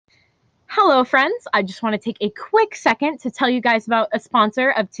Hello, friends. I just want to take a quick second to tell you guys about a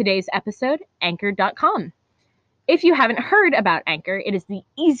sponsor of today's episode, Anchor.com. If you haven't heard about Anchor, it is the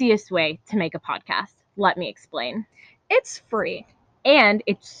easiest way to make a podcast. Let me explain. It's free. And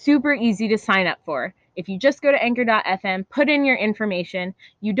it's super easy to sign up for. If you just go to Anchor.fm, put in your information,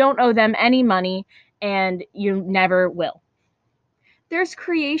 you don't owe them any money, and you never will. There's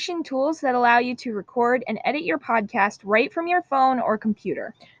creation tools that allow you to record and edit your podcast right from your phone or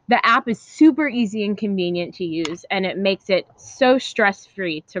computer. The app is super easy and convenient to use, and it makes it so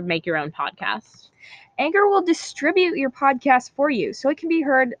stress-free to make your own podcast. Anchor will distribute your podcast for you so it can be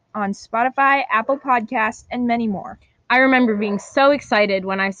heard on Spotify, Apple Podcasts, and many more. I remember being so excited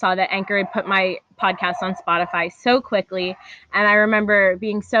when I saw that Anchor had put my podcast on Spotify so quickly, and I remember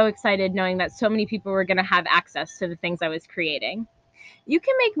being so excited knowing that so many people were going to have access to the things I was creating. You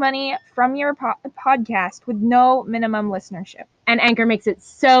can make money from your podcast with no minimum listenership. And Anchor makes it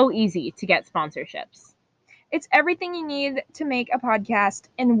so easy to get sponsorships. It's everything you need to make a podcast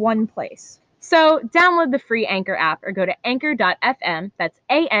in one place. So download the free Anchor app or go to anchor.fm, that's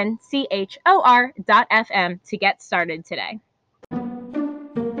anchor.fm, to get started today.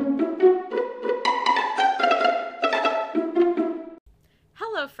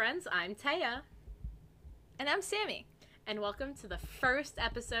 Hello, friends. I'm Taya. And I'm Sammy. And welcome to the first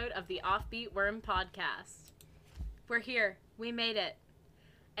episode of the Offbeat Worm podcast. We're here. We made it.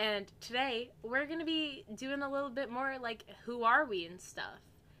 And today, we're going to be doing a little bit more like, who are we and stuff.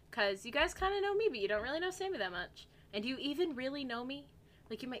 Because you guys kind of know me, but you don't really know Sammy that much. And do you even really know me?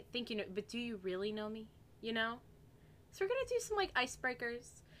 Like, you might think you know, but do you really know me? You know? So we're going to do some, like,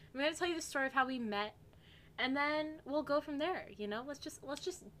 icebreakers. I'm going to tell you the story of how we met. And then we'll go from there, you know? Let's just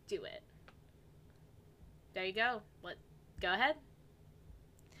do it. There you go. Go ahead.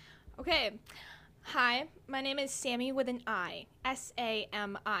 Okay. Hi, my name is Sammy with an I.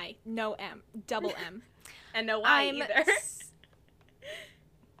 S-A-M-I. No M. Double M. And no Y either.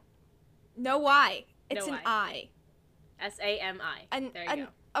 No Y. It's no an I. S-A-M-I. There you go.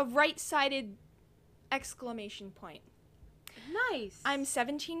 A right-sided exclamation point. Nice. I'm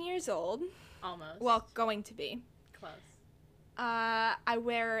 17 years old. Almost. Well, going to be. Close. I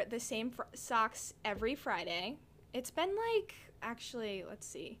wear the same socks every Friday. It's been like, actually, let's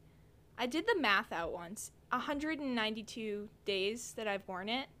see. I did the math out once. 192 days that I've worn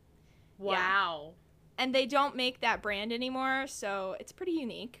it. Wow. Yeah. And they don't make that brand anymore, so it's pretty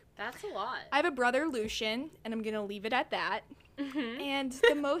unique. That's a lot. I have a brother, Lucian, and I'm going to leave it at that. Mm-hmm. And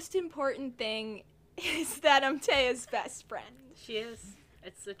the most important thing is that I'm Taya's best friend. She is.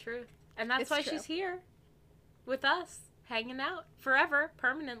 It's the truth. And that's why true. She's here with us, hanging out forever,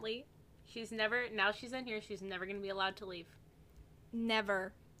 permanently. She's in here, she's never going to be allowed to leave.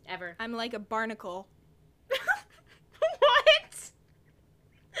 Never. Ever. I'm like a barnacle. What?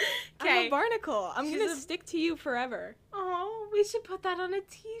 I'm a barnacle. I'm going to stick to you forever. Oh, we should put that on a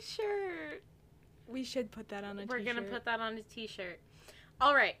t-shirt. We should put that on a t-shirt. We're going to put that on a t-shirt.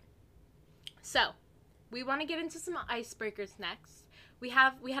 All right. So, we want to get into some icebreakers next. We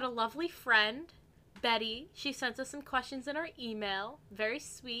had a lovely friend, Betty. She sent us some questions in our email. Very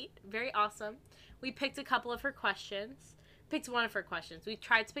sweet. Very awesome. We picked a couple of her questions. Picked one of her questions. We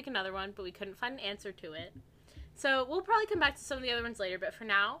tried to pick another one, but we couldn't find an answer to it. So we'll probably come back to some of the other ones later, but for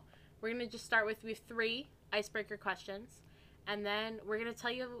now, we're going to just start with, we have 3 icebreaker questions, and then we're going to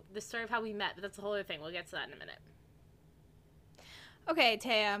tell you the story of how we met, but that's a whole other thing. We'll get to that in a minute. Okay,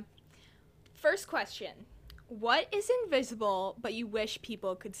 Taya. First question. What is invisible but you wish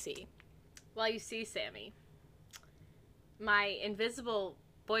people could see? Well, you see, Sammy, my invisible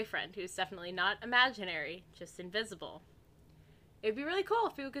boyfriend, who's definitely not imaginary, just invisible. It'd be really cool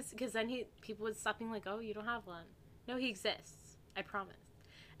if people could, because then people would stop being like, oh, you don't have one. No, he exists. I promise.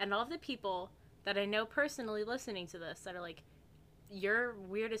 And all of the people that I know personally listening to this that are like, you're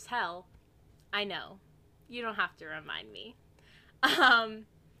weird as hell, I know. You don't have to remind me.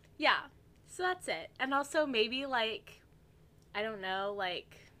 Yeah. So that's it. And also maybe like, I don't know,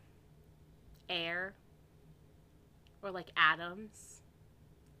 like air or like atoms.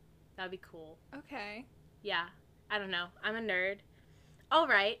 That'd be cool. Okay. Yeah. I don't know. I'm a nerd. All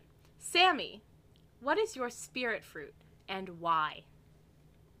right. Sammy, what is your spirit fruit and why?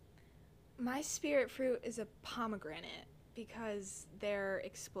 My spirit fruit is a pomegranate because they're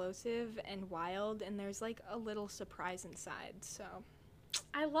explosive and wild and there's like a little surprise inside. So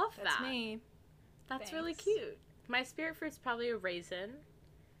I love that. That's me. That's Thanks. really cute. My spirit fruit's probably a raisin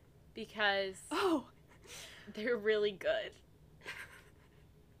because they're really good.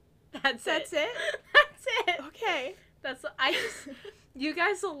 That's it. That's it? That's it. Okay. You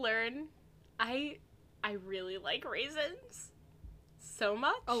guys will learn. I really like raisins. so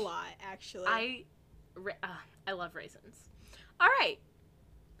much. A lot, actually. I love raisins. All right,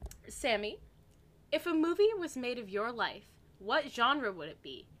 Sammy, if a movie was made of your life, what genre would it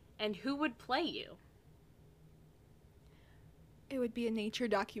be, and who would play you? It would be a nature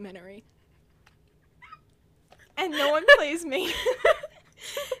documentary. And no one plays me.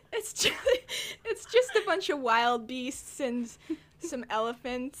 It's just a bunch of wild beasts and some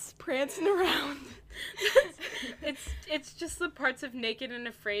elephants prancing around. It's just the parts of Naked and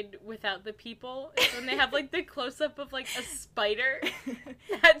Afraid without the people. It's when they have like the close up of like a spider.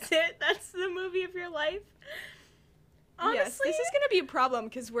 That's it. That's the movie of your life. Honestly, yes, this is gonna be a problem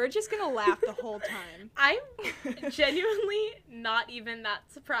because we're just gonna laugh the whole time. I'm genuinely not even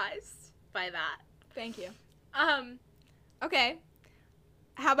that surprised by that. Thank you. Okay.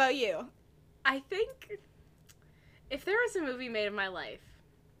 How about you? I think if there was a movie made of my life,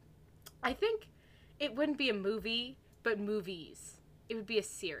 I think it wouldn't be a movie, but movies. It would be a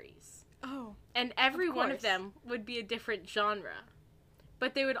series. Oh. And every of one of course. them would be a different genre.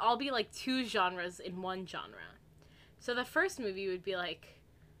 But they would all be like two genres in one genre. So the first movie would be like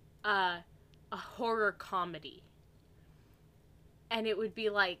a horror comedy. And it would be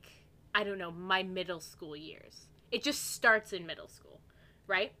like, I don't know, my middle school years. It just starts in middle school,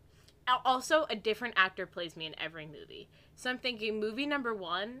 right? Also, a different actor plays me in every movie. So I'm thinking movie number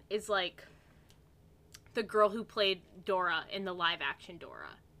 1 is like the girl who played Dora in the live action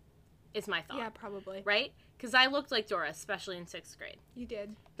Dora, is my thought. Yeah, probably. Right? Because I looked like Dora, especially in 6th grade. You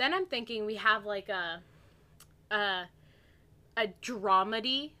did. Then I'm thinking we have like a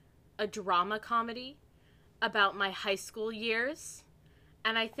dramedy, a drama comedy about my high school years.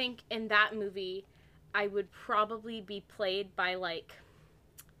 And I think in that movie, I would probably be played by like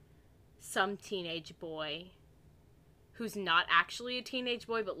some teenage boy who's not actually a teenage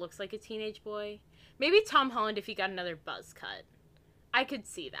boy but looks like a teenage boy. Maybe Tom Holland if he got another buzz cut. I could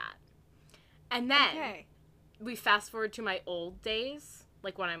see that. And then we fast forward to my old days,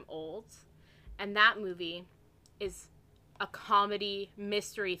 like when I'm old, and that movie is a comedy,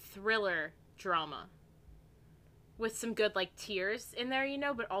 mystery, thriller drama with some good like tears in there, you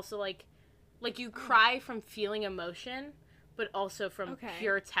know, but also like you cry from feeling emotion, but also from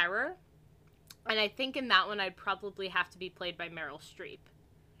pure terror. And I think in that one I'd probably have to be played by Meryl Streep.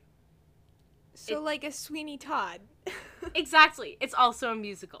 So like a Sweeney Todd. Exactly. It's also a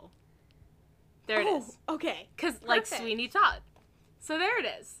musical. There it is. Okay. Because like Sweeney Todd. So there it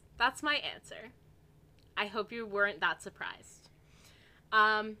is. That's my answer. I hope you weren't that surprised.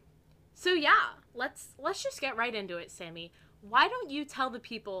 So yeah, let's just get right into it, Sammy. Why don't you tell the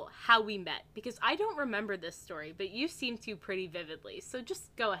people how we met? Because I don't remember this story, but you seem to pretty vividly. So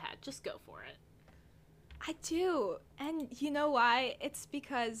just go ahead. Just go for it. I do. And you know why? It's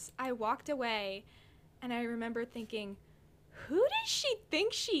because I walked away and I remember thinking, who does she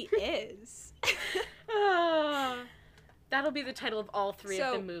think she is? That'll be the title of all 3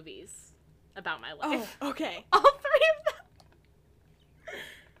 of the movies about my life. Oh, okay. All 3 of them.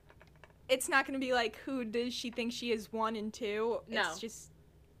 It's not going to be like, who does she think she is 1 and 2? No.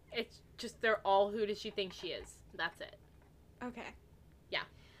 It's just they're all who does she think she is. That's it. Okay. Yeah.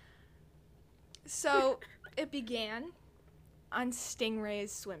 So, it began on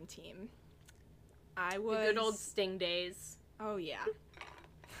Stingray's swim team. The good old Sting days. Oh, yeah.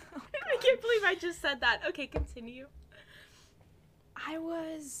 I can't believe I just said that. Okay, continue. I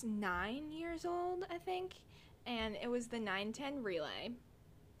was 9 years old, I think, and it was the 9-10 relay.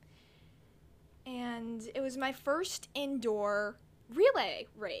 And it was my first indoor relay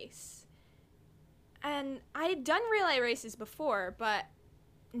race. And I had done relay races before, but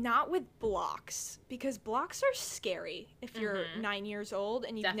not with blocks, because blocks are scary if you're 9 years old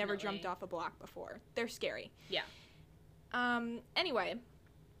and you've never jumped off a block before. They're scary. Yeah. Anyway,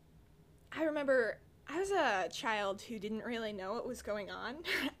 I remember I was a child who didn't really know what was going on,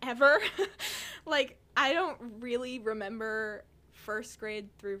 ever. Like, I don't really remember 1st grade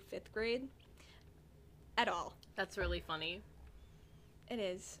through 5th grade at all. That's really funny. It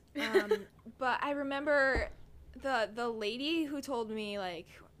is. But I remember the lady who told me, like,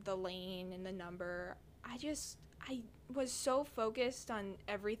 the lane and the number, I was so focused on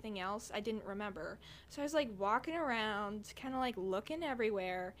everything else, I didn't remember. So I was, like, walking around, kind of, like, looking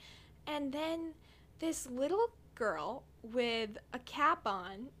everywhere, and then this little girl with a cap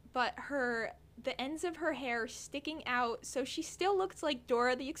on, but the ends of her hair sticking out, so she still looked like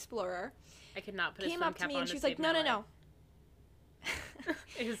Dora the Explorer. I could not put a came swim up to cap me on and to she was save like, my no. life.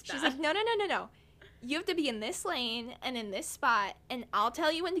 It was bad. She's like, no. You have to be in this lane and in this spot, and I'll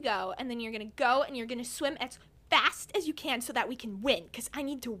tell you when to go, and then you're going to go and you're going to swim as fast as you can so that we can win, because I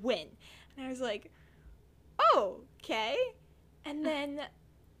need to win. And I was like, oh, okay. And then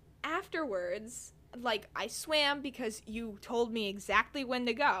afterwards, like, I swam because you told me exactly when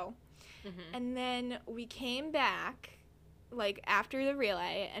to go. Mm-hmm. And then we came back, like, after the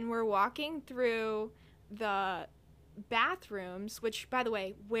relay, and we're walking through the bathrooms, which, by the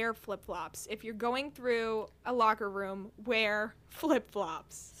way, wear flip-flops. If you're going through a locker room, wear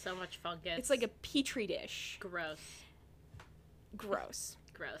flip-flops. So much fungus. It's like a petri dish. Gross. Gross.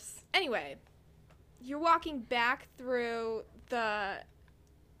 Gross. Anyway, you're walking back through the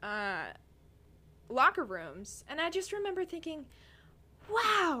locker rooms, and I just remember thinking,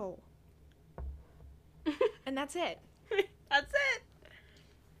 wow. And that's it. That's it.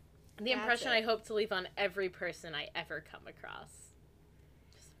 The That's impression it. I hope to leave on every person I ever come across.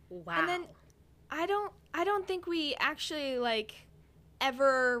 Just, wow. And then I don't think we actually, like,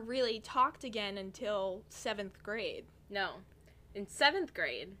 ever really talked again until 7th grade. No. In 7th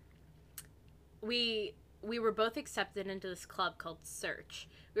grade, we were both accepted into this club called Search.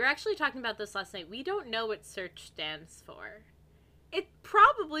 We were actually talking about this last night. We don't know what Search stands for. It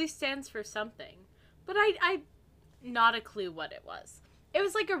probably stands for something, but I not a clue what it was. It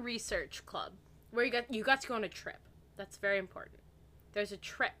was like a research club where you got to go on a trip. That's very important. There's a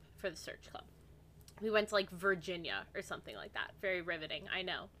trip for the Search Club. We went to, like, Virginia or something like that. Very riveting, I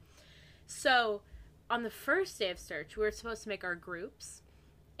know. So, on the first day of Search, we were supposed to make our groups,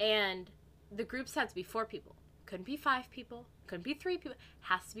 and the groups had to be 4 people. Couldn't be 5 people. Couldn't be 3 people.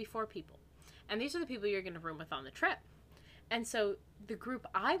 Has to be 4 people. And these are the people you're going to room with on the trip. And so, the group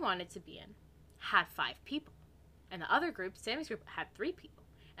I wanted to be in had 5 people. And the other group, Sammy's group, had 3 people.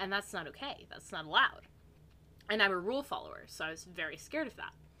 And that's not okay. That's not allowed. And I'm a rule follower, so I was very scared of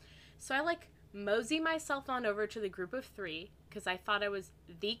that. So I, like, mosey myself on over to the group of 3, because I thought I was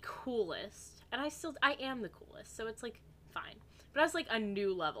the coolest. And I am the coolest, so it's, like, fine. But I was, like, a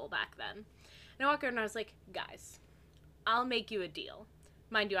new level back then. And I walked over and I was like, guys, I'll make you a deal.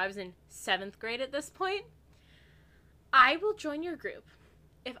 Mind you, I was in 7th grade at this point. I will join your group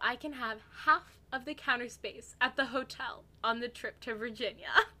if I can have half of the counter space at the hotel on the trip to Virginia.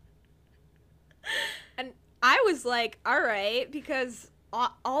 And I was like, all right, because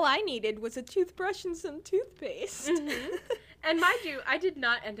all I needed was a toothbrush and some toothpaste. Mm-hmm. And mind you, I did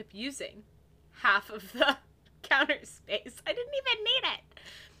not end up using half of the counter space. I didn't even need it.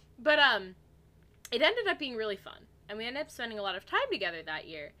 But it ended up being really fun. And we ended up spending a lot of time together that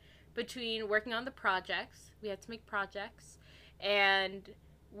year between working on the projects. We had to make projects. And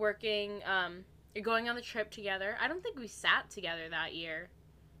working, going on the trip together. I don't think we sat together that year.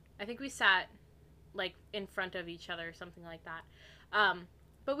 I think we sat, like, in front of each other or something like that.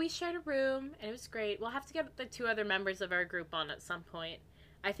 But we shared a room, and it was great. We'll have to get the 2 other members of our group on at some point.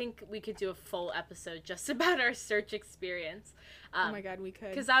 I think we could do a full episode just about our Search experience. Oh my god, we could.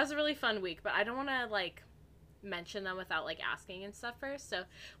 Because that was a really fun week, but I don't want to, like, mention them without, like, asking and stuff first. So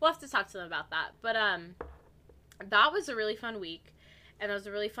we'll have to talk to them about that. But that was a really fun week, and it was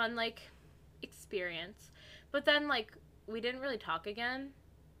a really fun, like, experience. But then, like, we didn't really talk again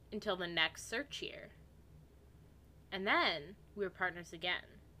until the next Search year. And then we were partners again.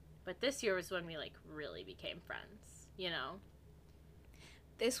 But this year was when we, like, really became friends, you know?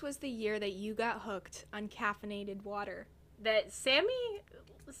 This was the year that you got hooked on caffeinated water. That Sammy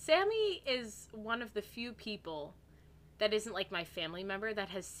is one of the few people that isn't, like, my family member that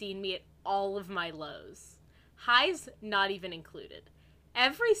has seen me at all of my lows. Highs not even included.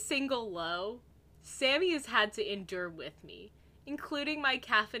 Every single low, Sammy has had to endure with me, including my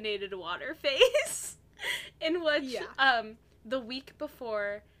caffeinated water phase, in which, the week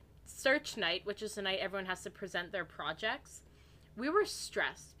before Search Night, which is the night everyone has to present their projects, we were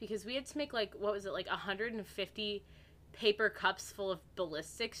stressed because we had to make, like, 150 paper cups full of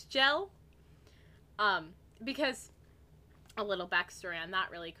ballistics gel. Because, a little backstory on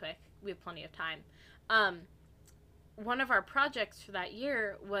that really quick. We have plenty of time. One of our projects for that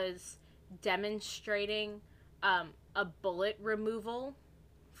year was demonstrating a bullet removal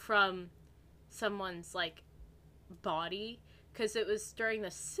from someone's, like, body, because it was during the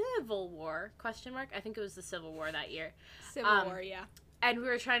Civil War, ? I think it was the Civil War that year. Civil War, yeah. And we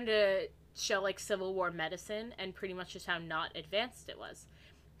were trying to show, like, Civil War medicine and pretty much just how not advanced it was.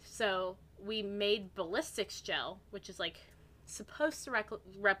 So we made ballistics gel, which is, like, supposed to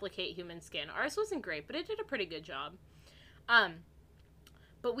replicate human skin. Ours wasn't great, but it did a pretty good job.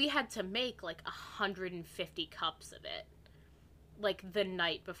 But we had to make, like, 150 cups of it, like, the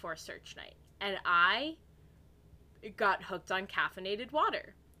night before Search Night. And I got hooked on caffeinated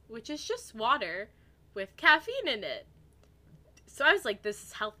water, which is just water with caffeine in it. So I was like, this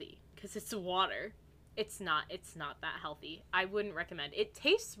is healthy, because it's water. It's not that healthy. I wouldn't recommend. It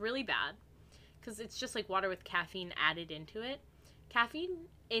tastes really bad, because it's just, like, water with caffeine added into it. caffeine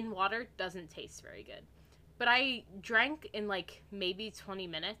in water doesn't taste very good. But I drank in like maybe 20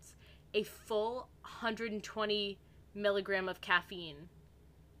 minutes a full 120 milligram of caffeine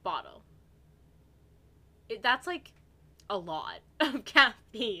bottle. That's like a lot of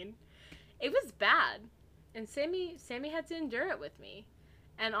caffeine. It was bad. And Sammy had to endure it with me.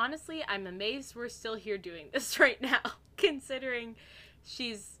 And honestly, I'm amazed we're still here doing this right now, considering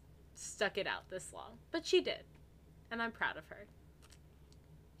she's stuck it out this long. But she did. And I'm proud of her.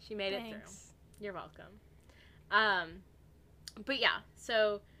 She made it through. You're welcome. But yeah,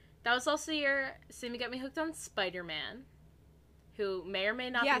 so that was also Sammy got me hooked on Spider-Man, who may or may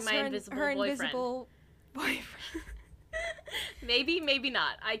not be my invisible boyfriend. Invisible boyfriend. Maybe, maybe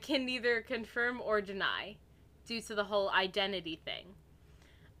not. I can neither confirm or deny due to the whole identity thing.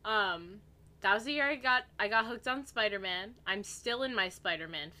 That was the year I got hooked on Spider-Man. I'm still in my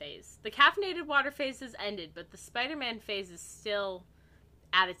Spider-Man phase. The caffeinated water phase has ended, but the Spider-Man phase is still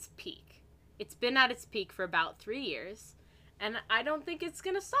at its peak. It's been at its peak for about 3 years, and I don't think it's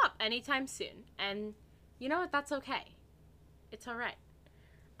gonna stop anytime soon. And you know what? That's okay. It's all right.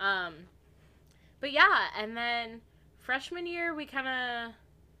 But yeah, and then freshman year we kind of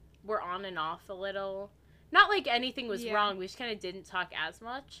were on and off a little. Not like anything was wrong. We just kind of didn't talk as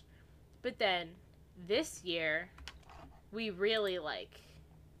much. But then this year we really like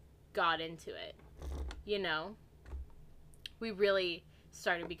got into it. You know? We really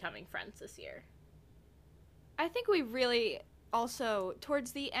started becoming friends this year. I think we really also,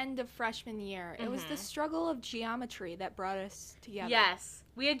 towards the end of freshman year, it was the struggle of geometry that brought us together. Yes.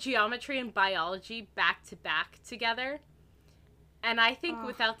 We had geometry and biology back to back together. And I think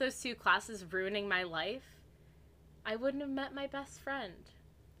without those two classes ruining my life, I wouldn't have met my best friend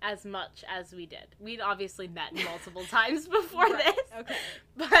as much as we did. We'd obviously met multiple times before this. Okay.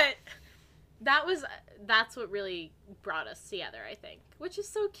 But that's what really brought us together, I think. Which is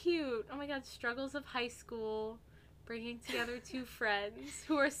so cute. Oh my god, struggles of high school. Bringing together two friends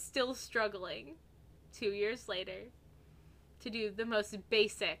who are still struggling 2 years later to do the most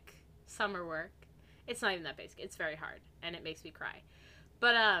basic summer work. It's not even that basic. It's very hard, and it makes me cry.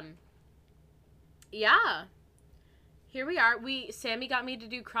 But, yeah. Here we are. Sammy got me to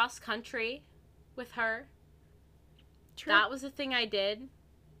do cross country with her. True. That was a thing I did.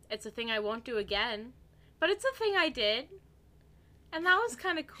 It's a thing I won't do again. But it's a thing I did. And that was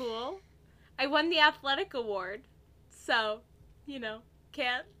kind of cool. I won the athletic award. So, you know,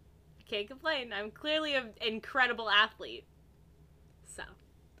 can't complain. I'm clearly an incredible athlete. So,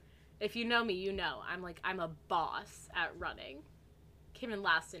 if you know me, you know. I'm a boss at running. Came in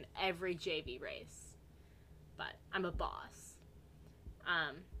last in every JV race. But I'm a boss.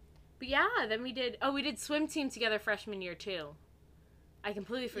 But yeah, then we did swim team together freshman year too. I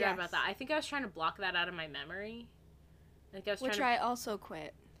completely forgot about that. I think I was trying to block that out of my memory. I also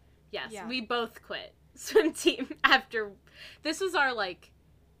quit. Yes, yeah. We both quit swim team after. This was our like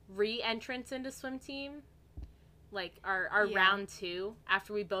re-entrance into swim team. Like our round 2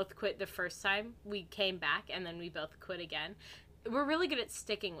 after we both quit the first time. We came back and then we both quit again. We're really good at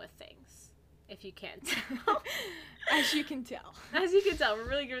sticking with things, if you can't tell. As you can tell. As you can tell, we're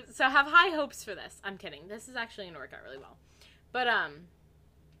really good. So have high hopes for this. I'm kidding. This is actually going to work out really well. But,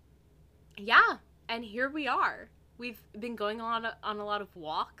 yeah. And here we are. We've been going on a lot of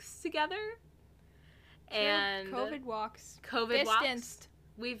walks together. And COVID walks. Distanced.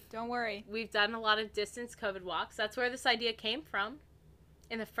 Don't worry. We've done a lot of distance COVID walks. That's where this idea came from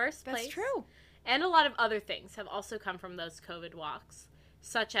in the first place. That's true. And a lot of other things have also come from those COVID walks,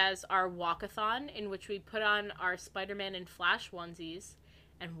 such as our walkathon, in which we put on our Spider-Man and Flash onesies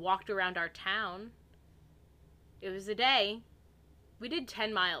and walked around our town. It was a day. We did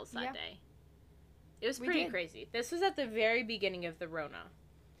 10 miles that day. It was pretty crazy. This was at the very beginning of the Rona.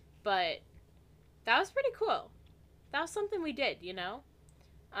 But that was pretty cool. That was something we did, you know?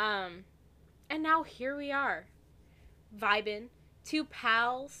 And now here we are. Vibing. 2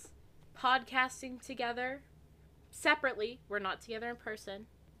 pals podcasting together. Separately. We're not together in person.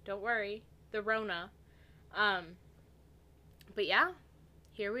 Don't worry. The Rona. But yeah.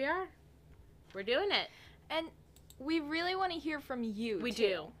 Here we are. We're doing it. And we really want to hear from you, We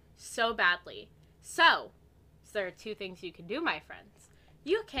do. So badly. So there are 2 things you can do, my friends.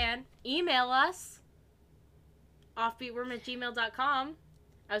 You can email us, offbeatworm@gmail.com.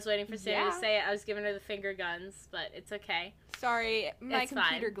 I was waiting for Sammy to say it. I was giving her the finger guns, but it's okay. Sorry, my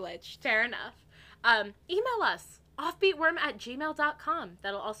computer glitched. Fair enough. Email us, offbeatworm@gmail.com.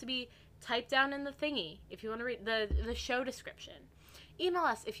 That'll also be typed down in the thingy if you want to read the show description. Email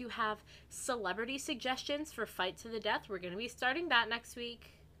us if you have celebrity suggestions for Fight to the Death. We're going to be starting that next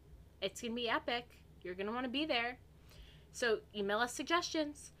week. It's going to be epic. You're going to want to be there. So email us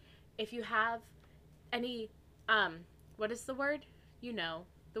suggestions. If you have any, what is the word? You know,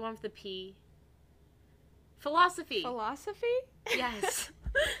 the one with the P. Philosophy. Philosophy? Yes.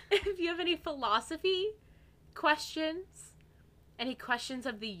 If you have any philosophy questions, any questions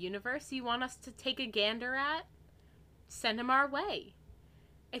of the universe you want us to take a gander at, send them our way.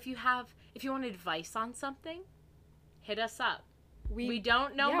 If you want advice on something, hit us up. We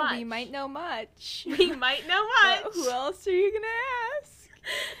don't know much. We might know much. We might know much. Who else are you gonna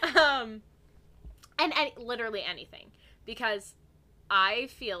ask? And literally anything, because I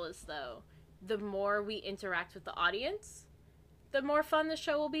feel as though the more we interact with the audience, the more fun the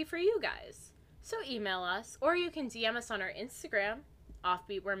show will be for you guys. So email us, or you can DM us on our Instagram,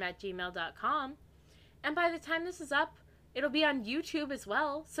 offbeatworm@gmail.com. And by the time this is up, it'll be on YouTube as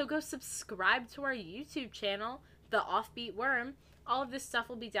well. So go subscribe to our YouTube channel, The Offbeat Worm. All of this stuff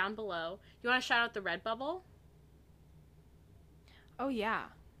will be down below. You want to shout out the Redbubble? Oh yeah.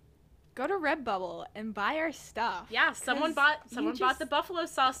 Go to Redbubble and buy our stuff. Yeah, someone bought the buffalo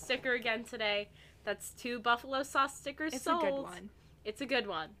sauce sticker again today. That's 2 buffalo sauce stickers sold. It's a good one. It's a good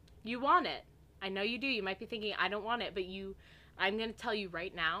one. You want it. I know you do. You might be thinking, I don't want it, but I'm going to tell you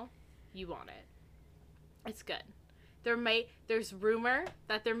right now, you want it. It's good. There's rumor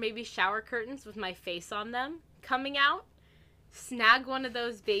that there may be shower curtains with my face on them coming out. Snag one of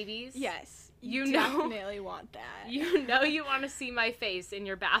those babies. Yes. You definitely want that. You know you want to see my face in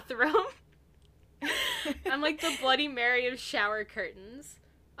your bathroom. I'm like the Bloody Mary of shower curtains.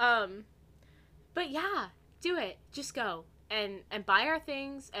 But yeah, do it. Just go and buy our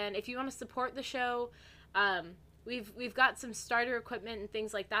things. And if you want to support the show, we've got some starter equipment and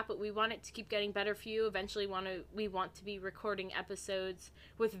things like that, but we want it to keep getting better for you. Eventually we want to be recording episodes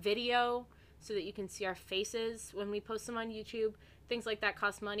with video so that you can see our faces when we post them on YouTube. Things like that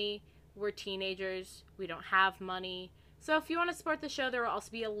cost money. We're teenagers. We don't have money. So if you want to support the show, there will also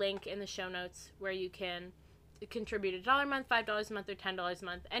be a link in the show notes where you can contribute $1 a month, $5 a month, or $10 a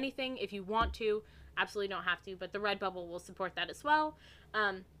month. Anything if you want to. Absolutely don't have to, but the Redbubble will support that as well.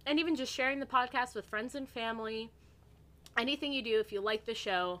 And even just sharing the podcast with friends and family. Anything you do, if you like the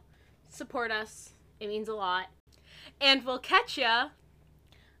show, support us. It means a lot. And we'll catch ya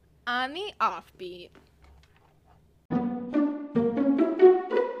on the Offbeat.